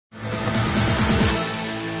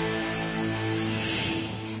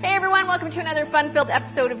welcome to another fun-filled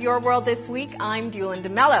episode of Your World This Week. I'm Jewellery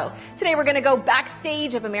DeMello. Today we're going to go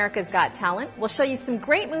backstage of America's Got Talent. We'll show you some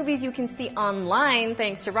great movies you can see online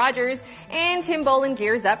thanks to Rogers, and Tim Boland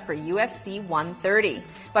gears up for UFC 130.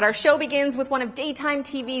 But our show begins with one of daytime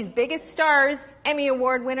TV's biggest stars, Emmy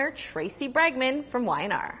Award winner Tracey Bregman from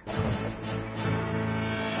Y&R.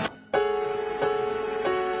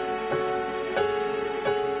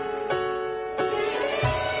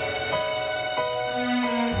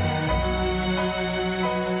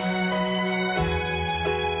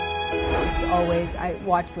 Always, I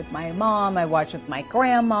watched with my mom, I watched with my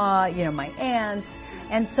grandma, my aunts,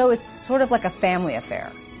 and so it's sort of like a family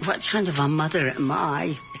affair. What kind of a mother am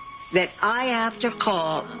I that I have to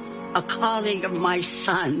call a colleague of my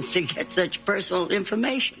son's to get such personal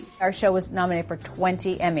information? Our show was nominated for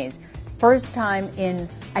 20 Emmys. First time in,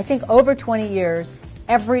 I think, over 20 years,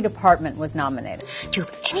 every department was nominated. Do you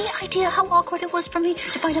have any idea how awkward it was for me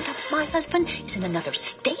to find out that my husband is in another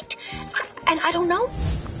state? And I don't know.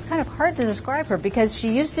 Kind of hard to describe her because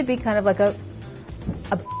she used to be kind of like a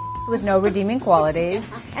with no redeeming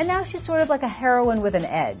qualities, and now she's sort of like a heroine with an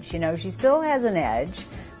edge. She still has an edge,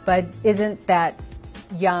 but isn't that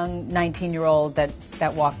young 19-year-old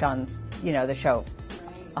that walked on the show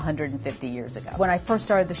 150 years ago. When I first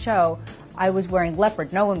started the show, I was wearing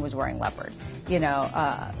leopard. No one was wearing leopard. We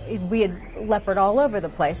had leopard all over the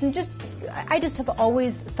place, and I just have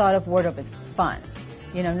always thought of wardrobe as fun.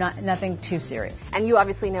 Nothing too serious. And you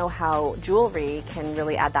obviously know how jewelry can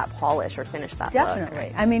really add that polish or finish that look.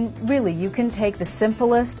 Definitely. I mean, really, you can take the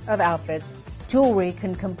simplest of outfits. Jewelry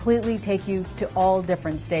can completely take you to all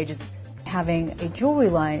different stages. Having a jewelry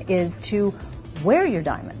line is to wear your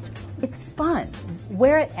diamonds. It's fun.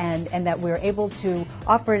 Wear it, and that we're able to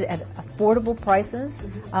offer it at affordable prices.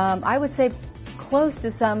 I would say close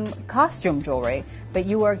to some costume jewelry, but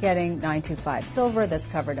you are getting 925 silver that's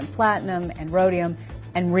covered in platinum and rhodium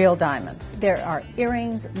and real diamonds. There are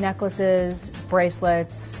earrings, necklaces,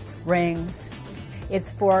 bracelets, rings.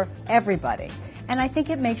 It's for everybody. And I think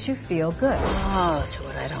it makes you feel good. Oh, so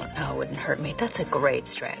what I don't know wouldn't hurt me. That's a great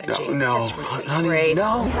strategy. No, That's really honey, great.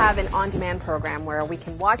 no. We have an on-demand program where we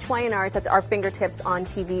can watch Y&R. It's at our fingertips on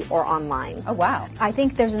TV or online. Oh, wow. I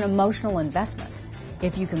think there's an emotional investment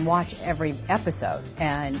if you can watch every episode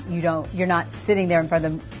and you're not sitting there in front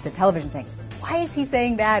of the television saying, why is he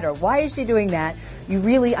saying that, or why is she doing that? You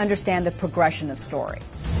really understand the progression of story.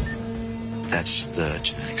 That's the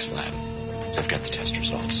genetics lab. I've got the test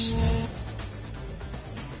results.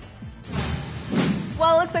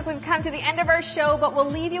 Well, it looks like we've come to the end of our show, but we'll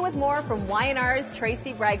leave you with more from Y&R's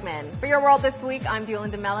Tracey Bregman. For Your World This Week, I'm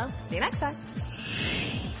Jewellery DeMello. See you next time.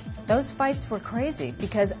 Those fights were crazy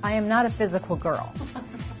because I am not a physical girl.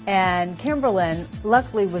 And Kimberlyn,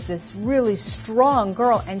 luckily, was this really strong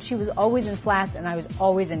girl, and she was always in flats and I was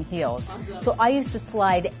always in heels. So I used to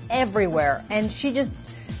slide everywhere, and she just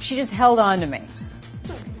held on to me.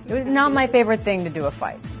 It was not my favorite thing to do a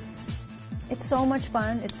fight. It's so much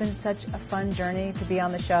fun. It's been such a fun journey to be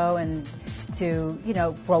on the show and to,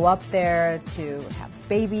 grow up there, to have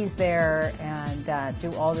babies there, and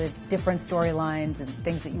do all the different storylines and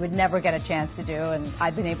things that you would never get a chance to do. And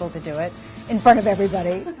I've been able to do it in front of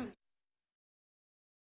everybody.